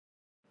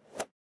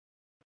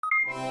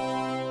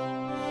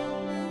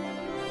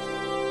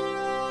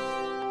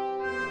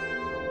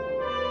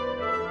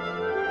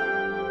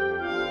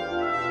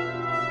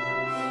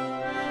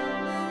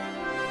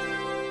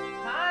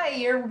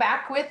You're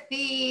back with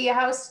the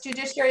House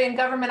Judiciary and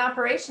Government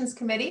Operations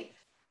Committee.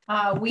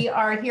 We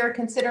are here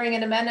considering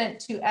an amendment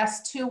to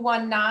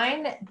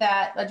S.219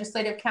 that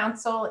Legislative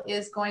Council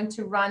is going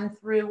to run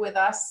through with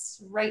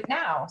us right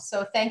now.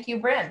 So thank you,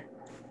 Bryn.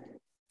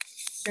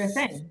 Sure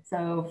thing.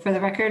 So for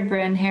the record,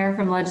 Bryn Hare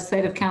from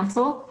Legislative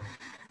Council.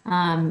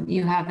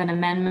 You have an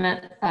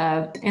amendment,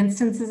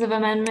 instances of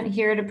amendment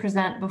here to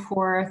present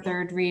before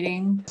third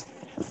reading.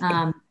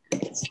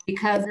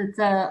 Because it's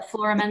a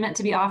floor amendment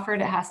to be offered,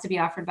 it has to be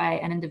offered by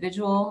an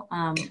individual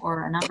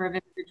or a number of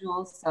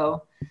individuals.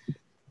 So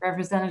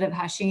Representative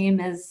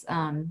Hashim is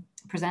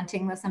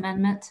presenting this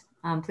amendment.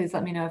 Please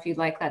let me know if you'd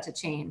like that to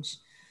change.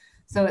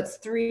 So it's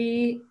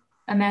 3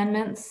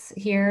 amendments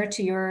here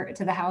to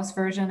the House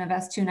version of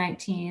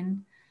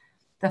S.219.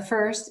 The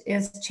first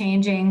is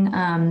changing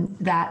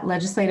that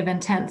legislative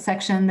intent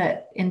section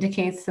that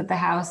indicates that the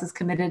House is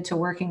committed to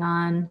working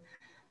on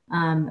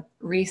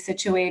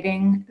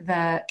resituating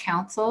the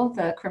council,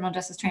 the Criminal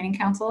Justice Training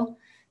Council,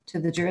 to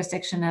the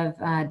jurisdiction of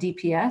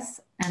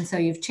DPS. And so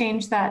you've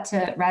changed that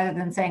to, rather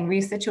than saying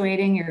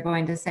resituating, you're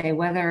going to say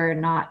whether or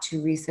not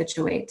to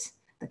resituate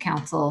the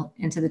council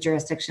into the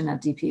jurisdiction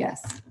of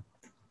DPS.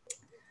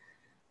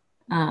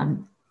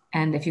 And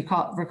if you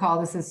recall,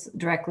 this is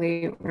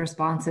directly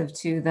responsive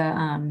to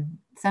the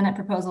Senate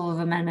proposal of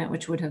amendment,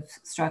 which would have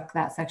struck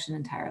that section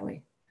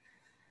entirely.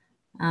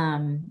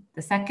 The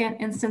second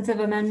instance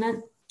of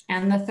amendment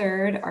and the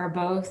third are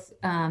both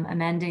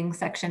amending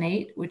Section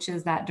 8, which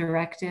is that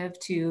directive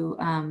to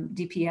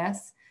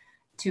DPS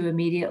to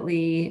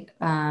immediately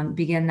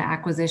begin the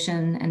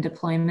acquisition and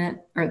deployment,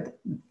 or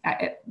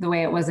the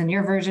way it was in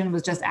your version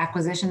was just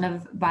acquisition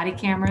of body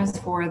cameras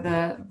for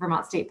the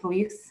Vermont State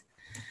Police.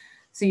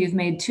 So you've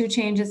made 2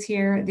 changes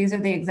here. These are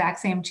the exact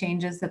same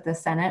changes that the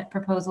Senate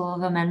proposal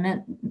of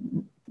amendment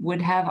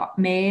would have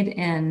made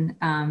in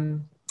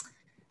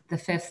the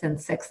 5th and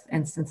 6th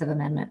instance of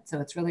amendment. So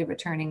it's really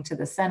returning to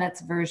the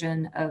Senate's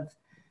version of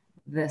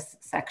this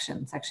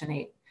section, Section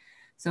 8.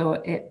 So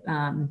it,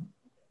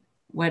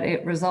 what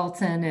it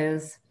results in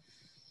is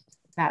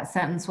that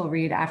sentence will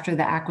read after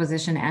the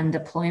acquisition and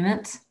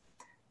deployment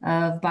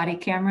of body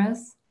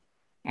cameras.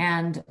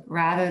 And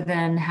rather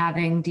than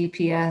having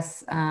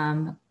DPS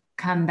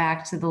come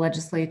back to the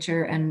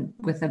legislature and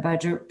with a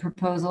budget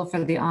proposal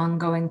for the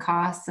ongoing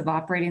costs of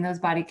operating those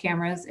body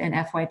cameras in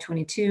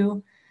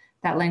FY22,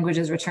 that language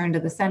is returned to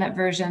the Senate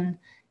version,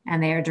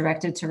 and they are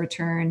directed to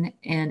return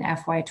in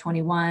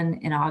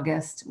FY21 in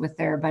August with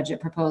their budget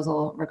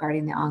proposal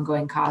regarding the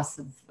ongoing costs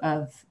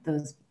of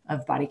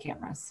body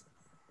cameras.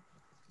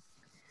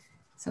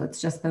 So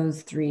it's just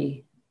those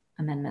 3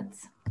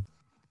 amendments.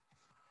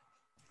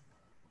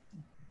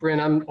 Bryn,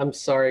 I'm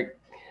sorry.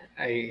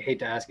 I hate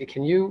to ask you.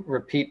 Can you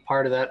repeat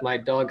part of that? My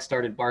dog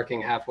started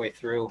barking halfway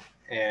through,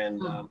 and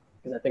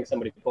because I think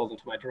somebody pulled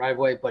into my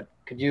driveway. But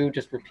could you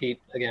just repeat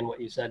again what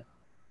you said?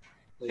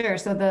 Please? Sure.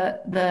 So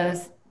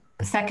the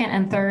second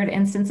and third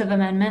instance of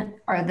amendment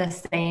are the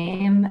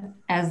same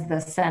as the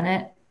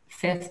Senate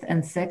 5th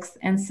and 6th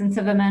instance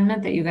of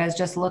amendment that you guys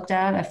just looked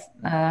at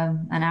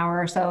an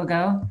hour or so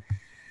ago.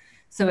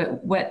 So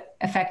what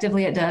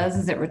effectively it does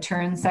is it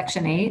returns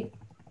Section 8.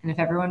 And if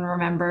everyone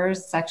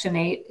remembers, Section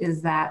 8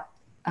 is that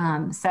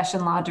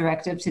session law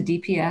directive to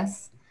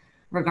DPS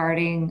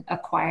regarding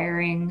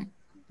acquiring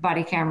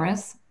body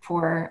cameras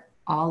for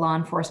all law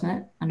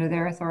enforcement under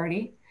their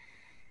authority.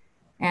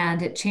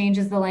 And it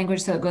changes the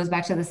language so it goes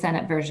back to the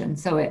Senate version.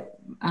 So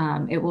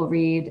it will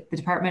read, the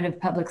Department of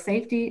Public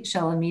Safety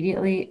shall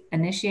immediately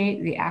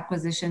initiate the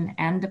acquisition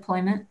and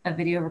deployment of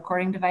video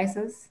recording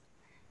devices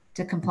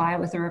to comply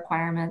with the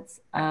requirements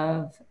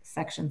of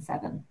Section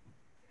 7.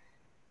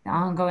 The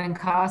ongoing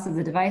cost of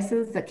the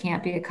devices that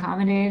can't be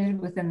accommodated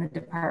within the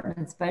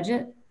department's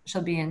budget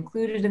shall be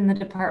included in the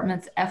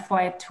department's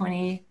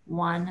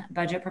FY21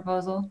 budget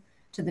proposal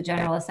to the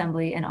General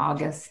Assembly in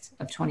August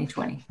of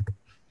 2020.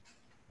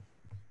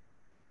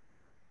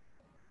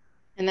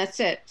 And that's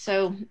it.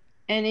 So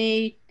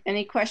any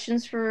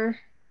questions for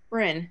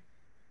Bryn?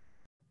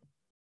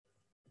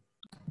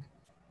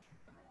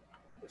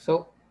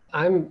 So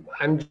I'm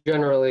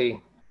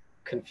generally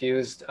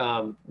confused.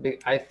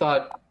 I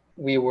thought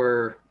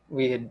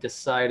we had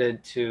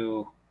decided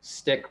to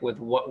stick with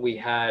what we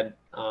had,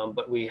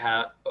 but we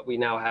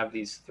now have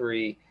these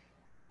 3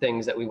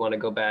 things that we want to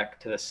go back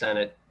to the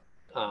Senate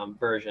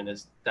version.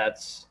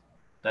 That's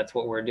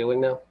what we're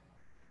doing now?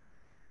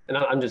 And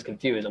I'm just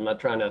confused. I'm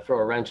not trying to throw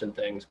a wrench in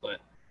things, but.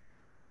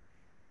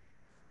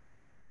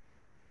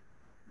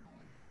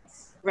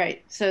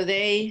 Right. So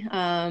they,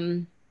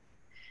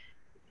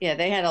 yeah,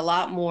 they had a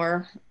lot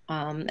more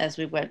as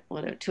we went,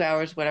 2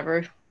 hours,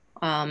 whatever.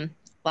 A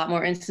lot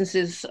more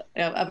instances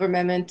of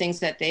amendment,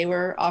 things that they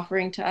were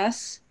offering to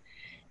us.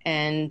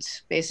 And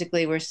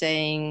basically we're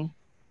saying,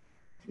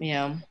 you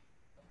know,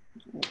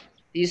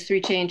 these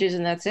 3 changes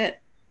and that's it.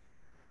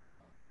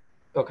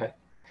 Okay.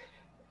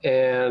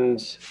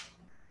 And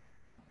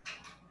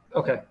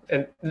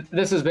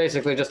this is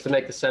basically just to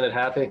make the Senate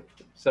happy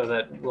so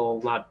that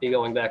we'll not be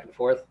going back and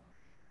forth.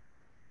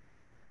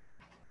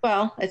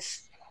 Well,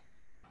 it's,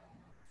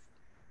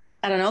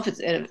 I don't know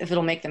if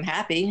it'll make them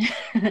happy,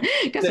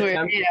 because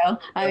we're,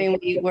 I mean,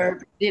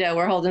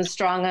 we're holding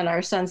strong on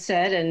our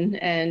sunset,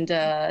 and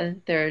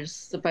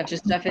there's a bunch of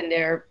stuff in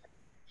there,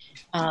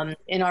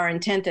 in our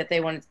intent that they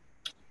want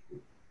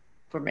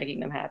for making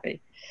them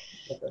happy.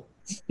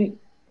 Okay.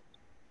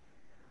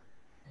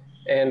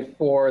 And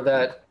for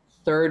that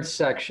third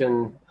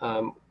section,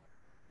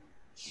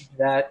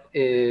 that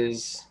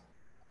is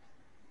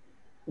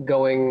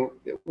going,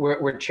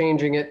 we're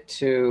changing it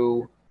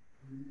to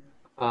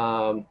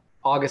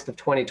August of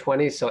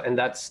 2020. So, and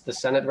that's the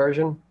Senate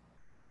version?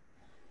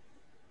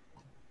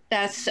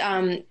 That's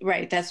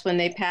right. That's when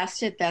they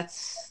passed it.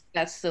 That's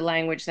the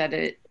language that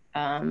it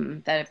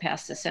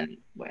passed the Senate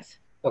with.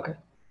 Okay.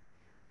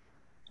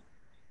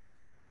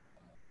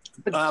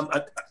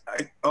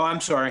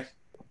 I'm sorry.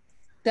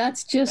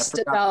 That's just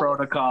about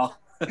protocol.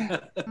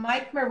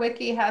 Mike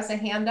Merwicki has a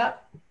hand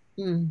up.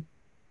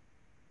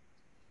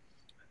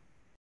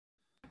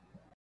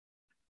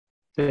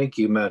 Thank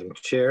you, Madam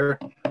Chair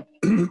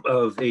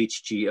of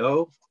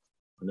HGO.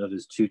 I know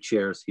there's two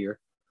chairs here.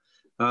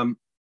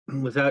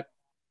 Without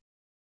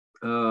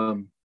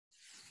going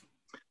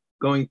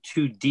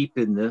too deep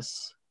in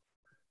this,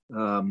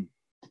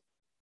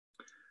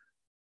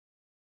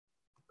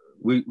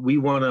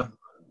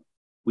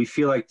 we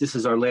feel like this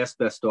is our last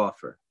best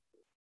offer.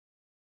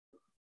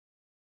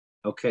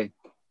 Okay,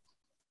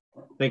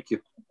 thank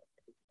you.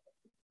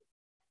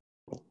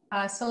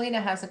 Selena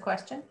has a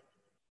question.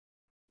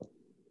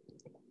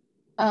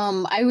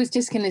 I was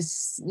just going to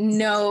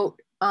note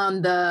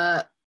on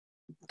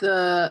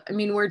I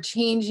mean, we're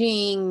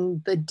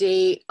changing the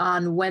date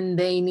on when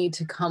they need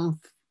to come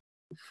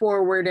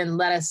forward and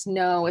let us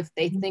know if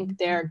they think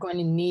they're going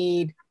to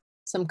need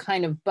some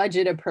kind of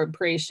budget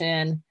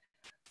appropriation,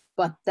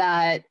 but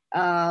that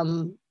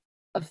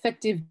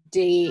effective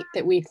date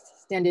that we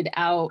extended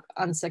out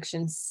on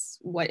sections,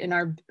 what in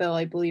our bill,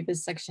 I believe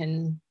is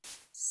section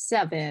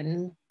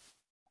 7,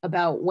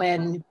 about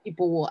when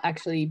people will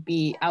actually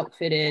be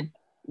outfitted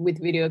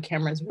with video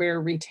cameras. We're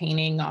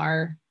retaining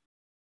our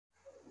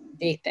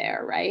date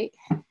there, right?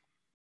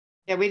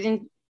 Yeah, we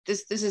didn't,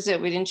 this is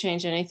it. We didn't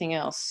change anything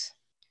else.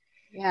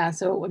 Yeah,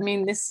 so I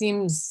mean, this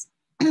seems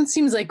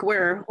like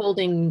we're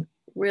holding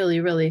really,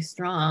 really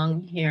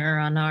strong here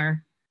on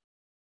our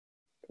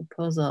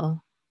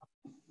proposal.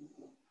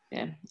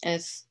 Yeah, and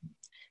it's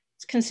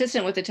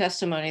consistent with the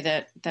testimony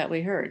that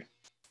we heard.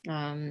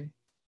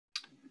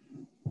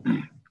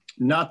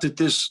 Not that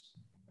this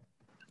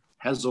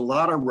has a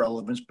lot of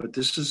relevance, but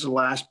this is the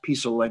last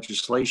piece of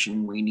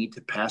legislation we need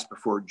to pass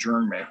before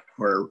adjournment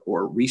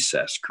or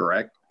recess,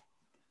 correct?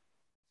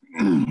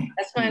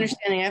 That's my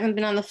understanding. I haven't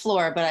been on the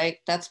floor, but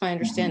that's my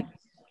understanding.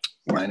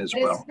 Mine as That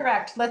is well.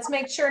 correct. Let's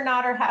make sure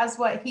Nader has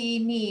what he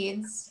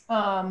needs.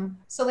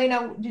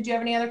 Selena, did you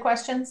have any other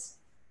questions?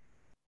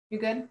 You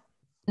good?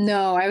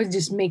 No, I was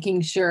just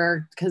making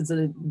sure because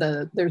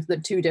there's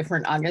the two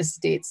different August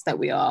dates that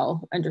we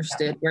all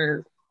understood.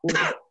 We're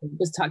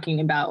just talking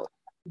about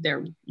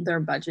their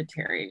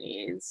budgetary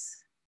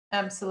needs.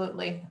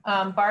 Absolutely.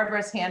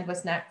 Barbara's hand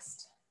was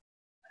next.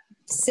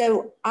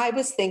 So I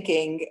was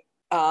thinking,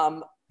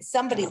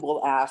 somebody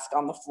will ask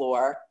on the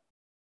floor,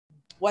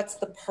 what's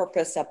the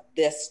purpose of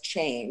this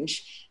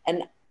change?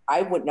 And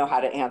I wouldn't know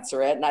how to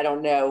answer it. And I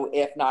don't know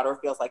if Nader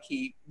feels like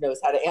he knows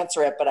how to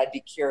answer it, but I'd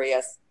be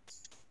curious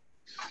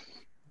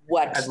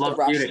what I'd love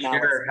for you to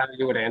share how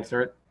you would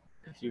answer it.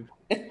 If you...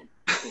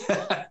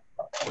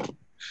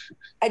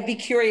 I'd be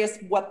curious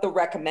what the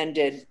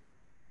recommended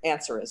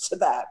answer is to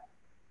that.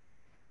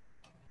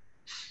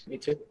 Me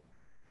too.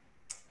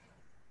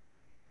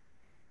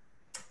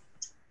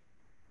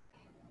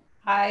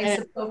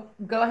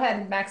 Go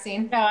ahead,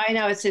 Maxine. No, I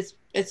know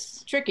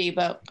it's tricky,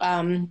 but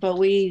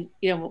we,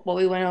 what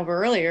we went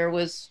over earlier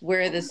was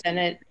where the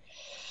Senate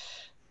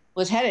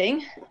was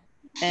heading,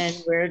 and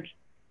we're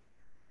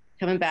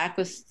coming back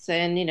with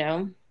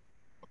saying,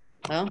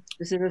 well,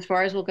 this is as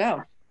far as we'll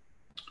go.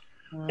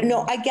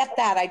 No, I get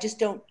that. I just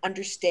don't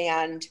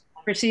understand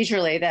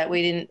procedurally that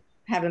we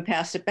haven't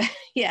passed it back.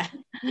 Yeah.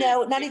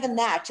 No, not even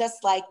that.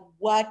 Just like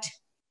what's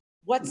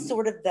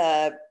sort of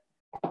the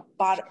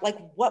bottom, like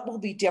what will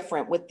be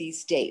different with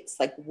these dates?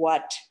 Like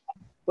what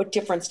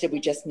difference did we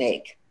just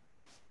make?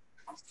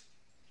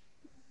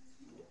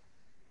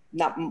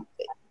 Not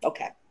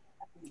okay.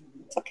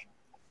 It's okay.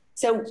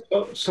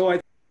 So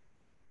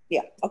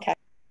yeah, okay.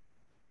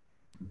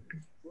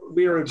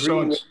 We are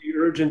agreeing with the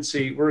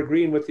urgency. We're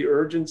agreeing with the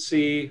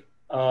urgency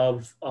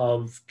of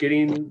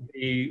getting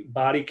the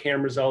body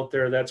cameras out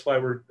there. That's why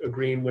we're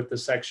agreeing with the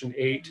Section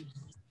 8.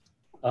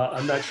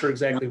 I'm not sure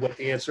exactly what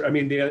the answer. I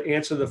mean, the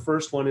answer to the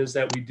first one is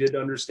that we did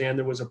understand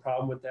there was a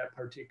problem with that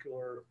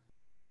particular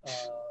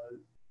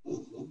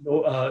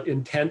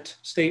intent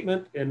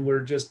statement, and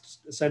we're just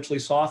essentially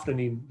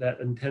softening that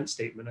intent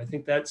statement. I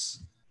think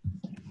that's,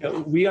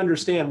 we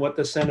understand what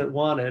the Senate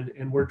wanted,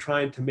 and we're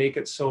trying to make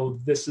it so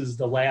this is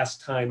the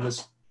last time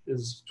this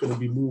is going to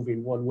be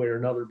moving one way or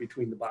another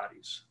between the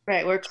bodies.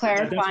 Right, we're That's what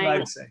clarifying. I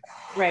would say.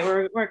 Right,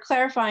 we're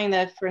clarifying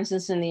that, for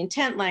instance, in the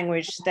intent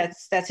language,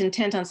 that's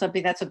intent on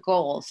something, that's a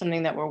goal,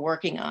 something that we're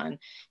working on.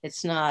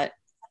 It's not,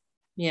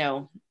 you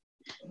know,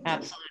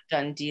 absolute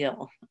done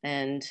deal.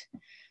 And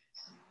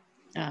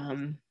it's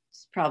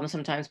a problem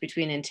sometimes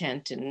between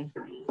intent and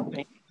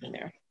in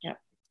there. Yeah.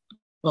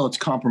 Well, it's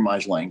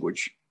compromise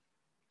language.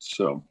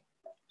 So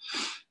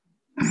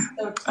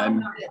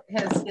Tom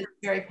has his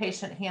very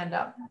patient hand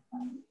up.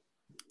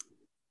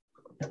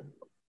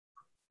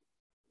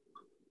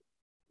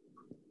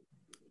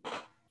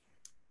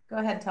 Go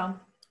ahead, Tom.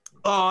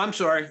 Oh, I'm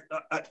sorry.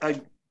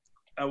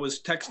 I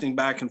was texting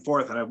back and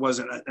forth and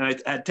I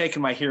had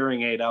taken my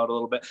hearing aid out a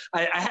little bit.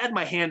 I had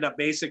my hand up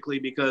basically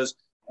because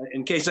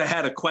in case I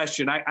had a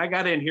question, I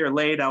got in here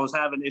late. I was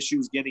having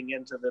issues getting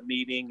into the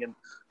meeting. And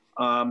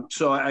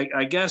so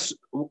I guess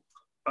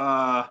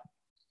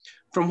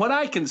from what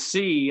I can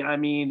see, I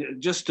mean,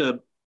 just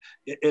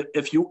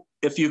if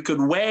you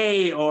could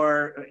weigh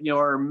or, you know,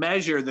 or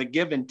measure the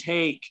give and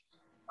take,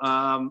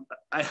 I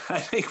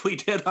think we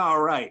did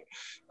all right.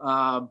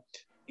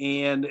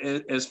 And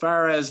as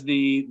far as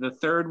the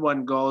third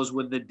one goes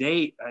with the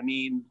date, I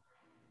mean,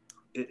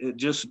 it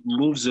just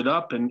moves it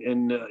up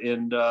and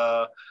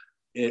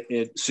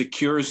it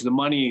secures the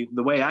money.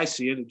 The way I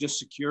see it, it just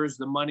secures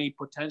the money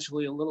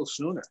potentially a little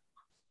sooner.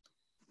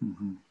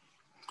 mm-hmm.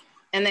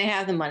 And they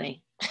have the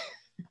money.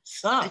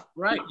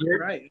 Right.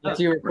 That's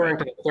you referring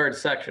to the third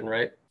section,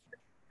 right?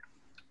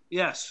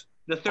 Yes,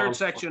 the third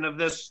section of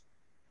this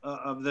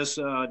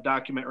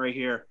document right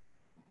here,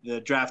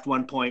 the draft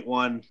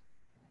 1.1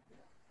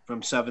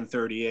 from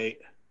 738.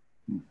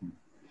 Mm-hmm.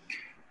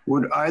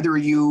 Would either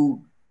of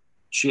you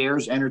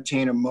chairs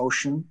entertain a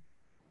motion?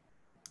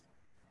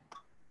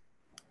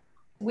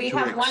 We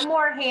have one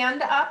more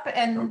hand up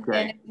and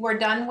we're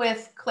done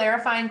with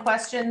clarifying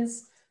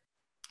questions.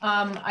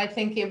 I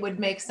think it would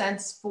make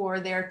sense for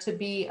there to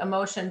be a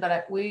motion,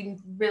 but we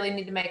really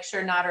need to make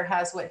sure Notter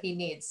has what he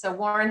needs. So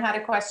Warren had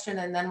a question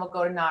and then we'll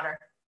go to Notter.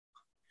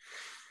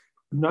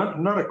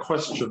 Not a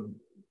question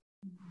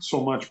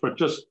so much, but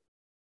just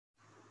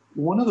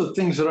one of the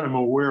things that I'm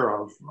aware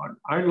of.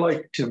 I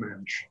like Tim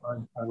Inch.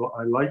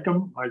 I like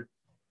him.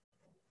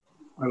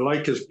 I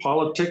like his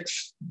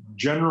politics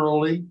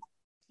generally.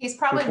 He's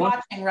probably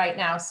watching right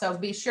now, so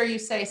be sure you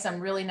say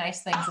some really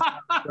nice things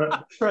about him.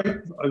 That's right.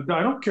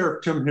 I don't care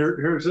if Tim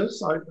hears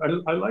this.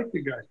 I like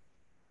the guy.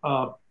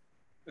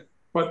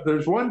 But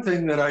there's one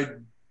thing that I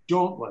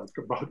don't like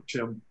about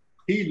Tim.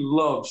 He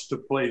loves to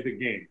play the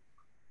game.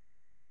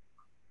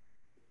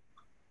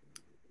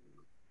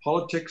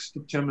 Politics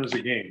to Tim is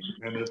a game,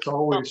 and it's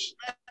always.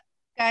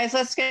 Guys,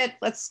 let's get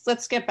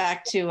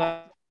back to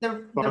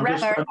the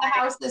rest of the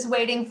house is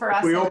waiting for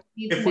us.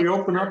 If we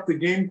open up the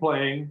game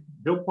playing,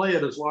 he'll play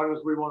it as long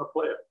as we want to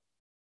play it.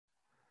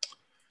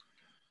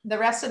 The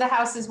rest of the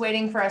house is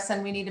waiting for us,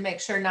 and we need to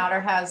make sure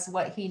Notter has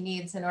what he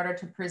needs in order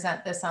to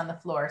present this on the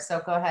floor. So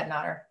go ahead,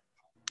 Notter.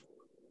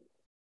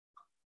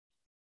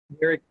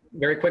 Very,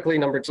 very quickly,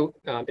 number 2,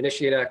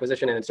 initiate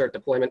acquisition and insert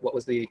deployment. What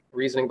was the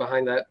reasoning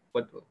behind that?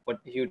 What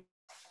huge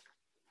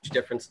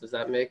difference does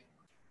that make?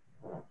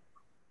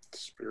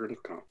 Spirit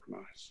of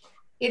compromise.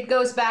 It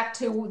goes back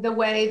to the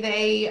way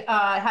they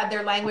had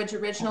their language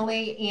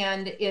originally,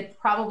 and it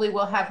probably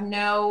will have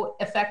no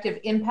effective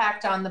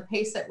impact on the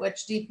pace at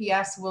which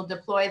DPS will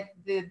deploy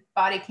the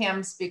body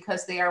cams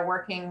because they are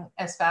working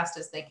as fast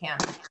as they can.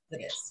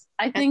 It is.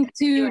 I think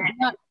too,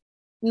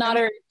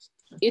 Notter,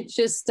 it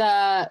just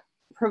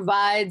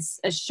provides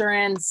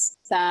assurance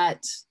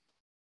that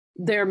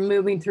they're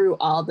moving through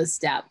all the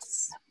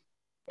steps.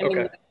 I mean,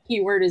 the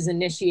keyword is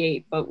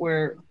initiate, but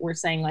we're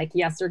saying like,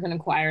 yes, they're going to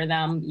acquire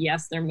them.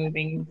 Yes, they're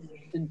moving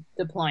to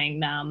deploying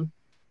them.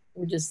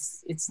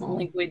 It's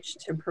language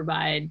to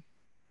provide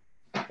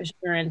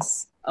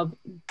assurance of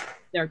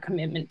their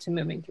commitment to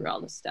moving through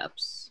all the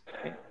steps.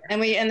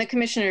 And the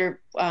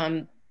commissioner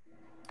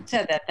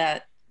said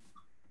that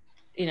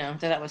you know,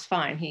 that was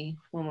fine.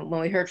 When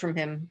we heard from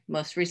him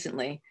most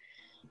recently.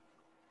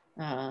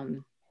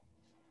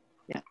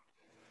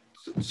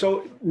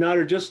 So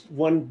Notter, just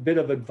one bit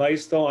of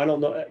advice though. I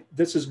don't know,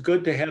 this is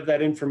good to have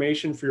that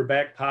information for your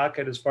back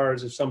pocket as far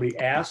as if somebody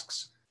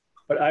asks,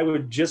 but I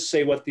would just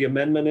say what the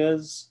amendment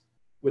is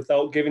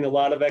without giving a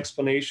lot of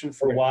explanation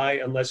for why,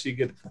 unless you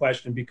get a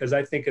question, because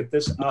I think at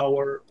this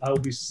hour, I'll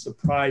be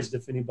surprised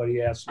if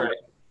anybody asks. Right.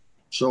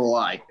 So will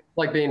I.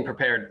 Like being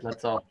prepared,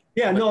 that's all.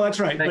 Yeah, no,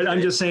 that's right. But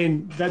I'm just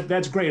saying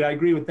that's great. I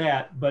agree with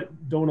that, but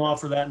don't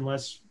offer that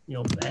unless, you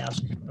know,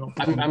 ask.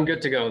 I'm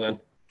good to go then.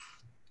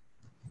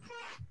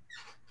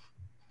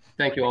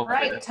 Thank you all. All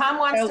right, Tom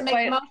wants to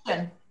make a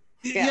motion.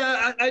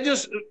 Yeah, I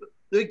just,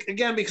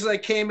 again, because I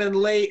came in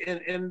late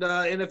and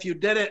if you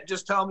did it,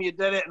 just tell me you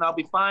did it and I'll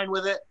be fine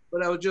with it.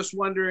 But I was just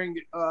wondering,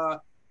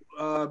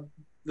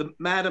 the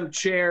Madam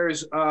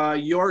Chair's,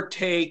 your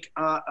take,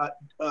 a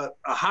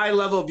high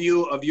level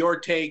view of your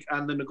take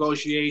on the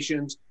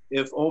negotiations.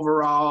 If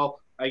overall,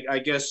 I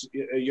guess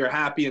you're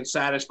happy and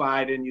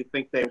satisfied and you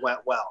think they went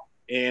well.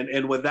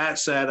 And with that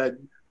said,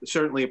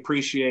 certainly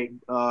appreciate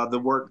the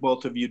work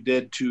both of you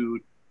did to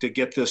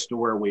get this to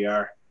where we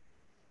are.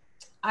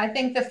 I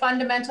think the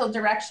fundamental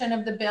direction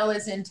of the bill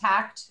is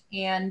intact,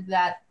 and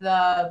that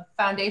the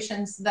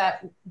foundations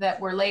that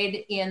were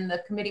laid in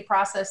the committee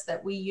process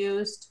that we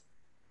used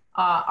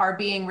are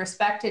being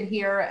respected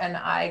here. And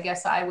I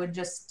guess I would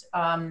just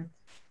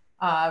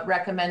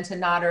recommend to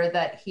Nader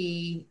that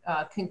he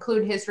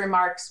conclude his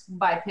remarks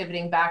by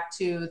pivoting back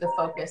to the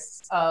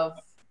focus of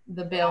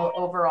the bill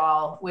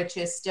overall, which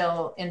is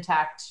still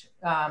intact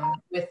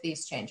with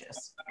these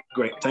changes.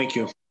 Great, thank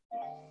you.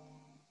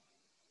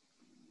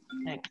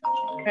 Okay.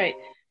 Great.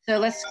 So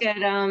let's get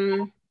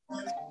a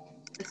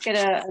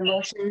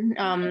motion.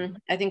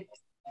 I think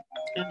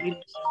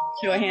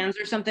show of hands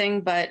or something,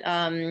 but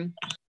in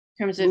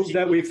terms of move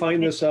that we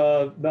find this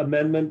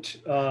amendment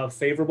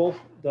favorable,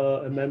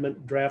 the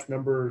amendment draft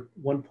number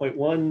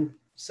 1.1,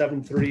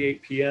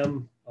 7:38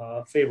 p.m.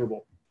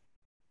 Favorable.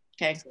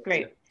 Okay,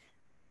 great.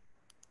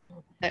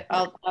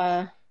 I'll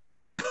I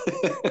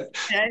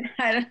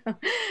don't know.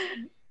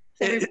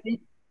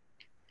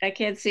 I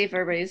can't see if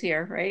everybody's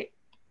here, right?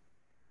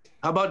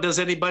 How about, does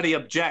anybody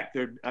object?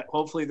 There,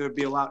 hopefully there'd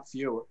be a lot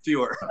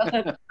fewer.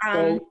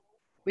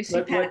 We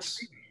see Pat.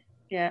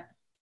 Yeah.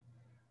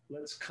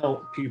 Let's count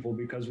people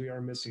because we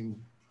are missing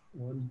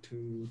 1,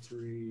 2,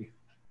 3.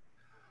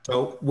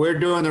 So we're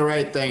doing the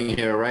right thing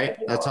here, right?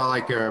 That's all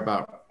I care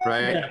about,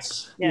 right?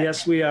 Yes,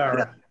 yes, we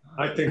are.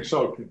 I think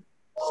so too.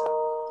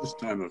 This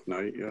time of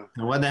night, yeah.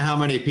 I wonder how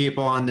many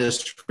people on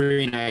this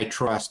screen I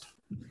trust.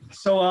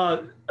 So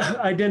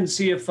I didn't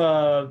see if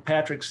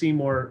Patrick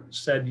Seymour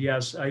said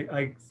yes.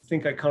 I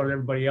think I counted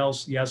everybody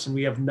else yes, and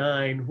we have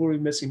 9. Who are we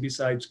missing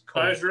besides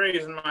Coach? I was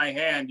raising my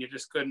hand. You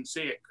just couldn't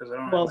see it because I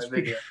don't Well, have my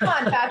video. Come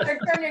on, Patrick,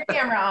 turn your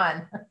camera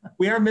on.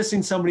 We are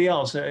missing somebody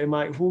else. Who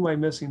am I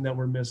missing that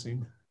we're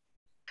missing?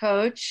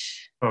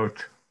 Coach.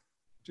 Coach.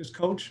 Just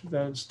Coach?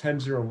 That's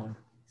 10-01.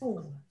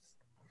 Oh,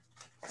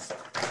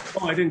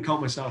 I didn't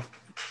count myself.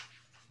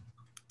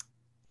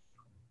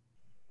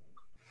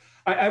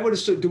 I would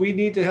assume, do we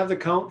need to have the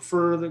count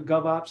for the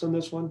GovOps on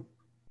this one?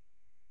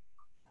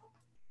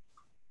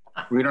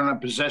 We don't have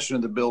possession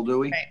of the bill, do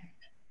we? Right.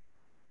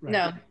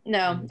 No,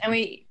 no. And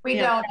we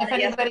don't. If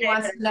anybody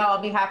wants to know,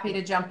 I'll be happy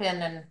to jump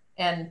in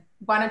and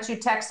why don't you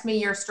text me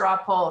your straw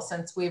poll,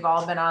 since we've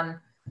all been on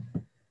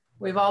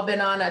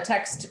a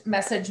text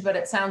message, but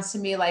it sounds to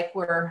me like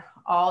we're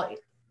all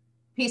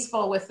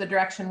peaceful with the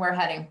direction we're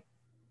heading.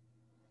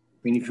 I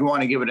mean, if you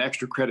want to give it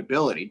extra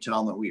credibility, tell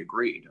them that we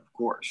agreed, of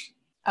course.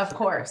 Of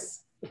course.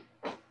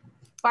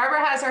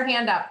 Barbara has her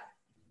hand up.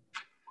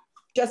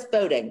 Just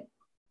voting.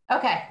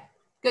 Okay,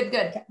 good,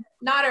 good.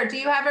 Nader, do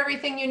you have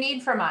everything you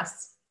need from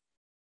us?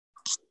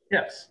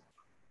 Yes.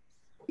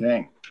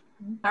 Dang.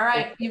 All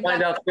right. You've Find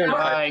got out soon.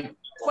 Bye.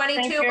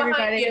 22 Thank you, behind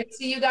everybody. you.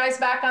 See you guys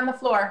back on the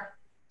floor.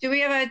 Do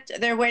we have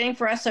they're waiting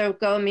for us to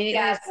go immediately?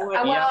 Yes.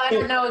 Well, I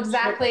don't know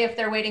exactly if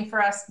they're waiting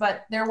for us,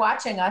 but they're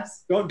watching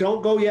us. Don't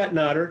go yet,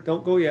 Nader.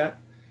 Don't go yet.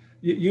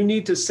 You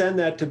need to send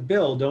that to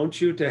Bill,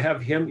 don't you, to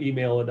have him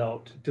email it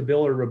out to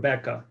Bill or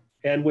Rebecca,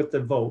 and with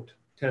the vote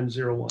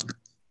 10-01.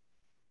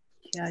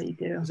 Yeah, you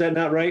do. Is that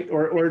not right?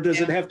 Or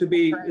does it have to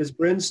be, is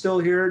Bryn still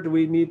here? Do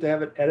we need to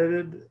have it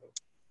edited?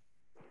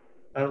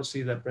 I don't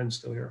see that Bryn's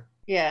still here.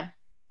 Yeah.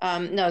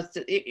 No,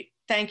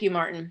 thank you,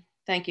 Martin.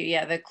 Thank you.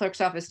 Yeah, the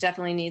clerk's office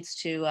definitely needs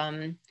to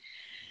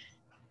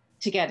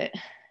get it.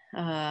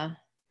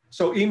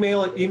 So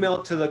email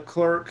it to the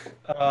clerk,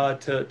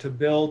 to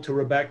Bill, to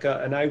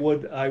Rebecca, and I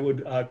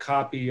would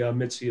copy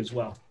Mitzi as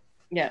well.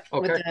 Yeah.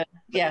 Okay.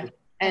 Yeah.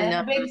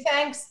 And big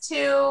thanks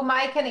to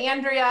Mike and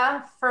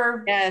Andrea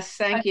for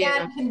thank you.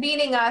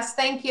 Convening us.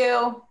 Thank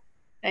you.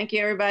 Thank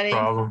you, everybody.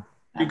 Problem.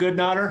 You good,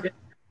 Nader?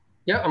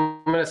 Yeah,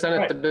 I'm going to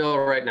send it to Bill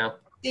right now.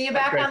 See you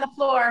back on the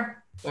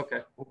floor. Okay.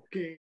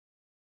 Okay.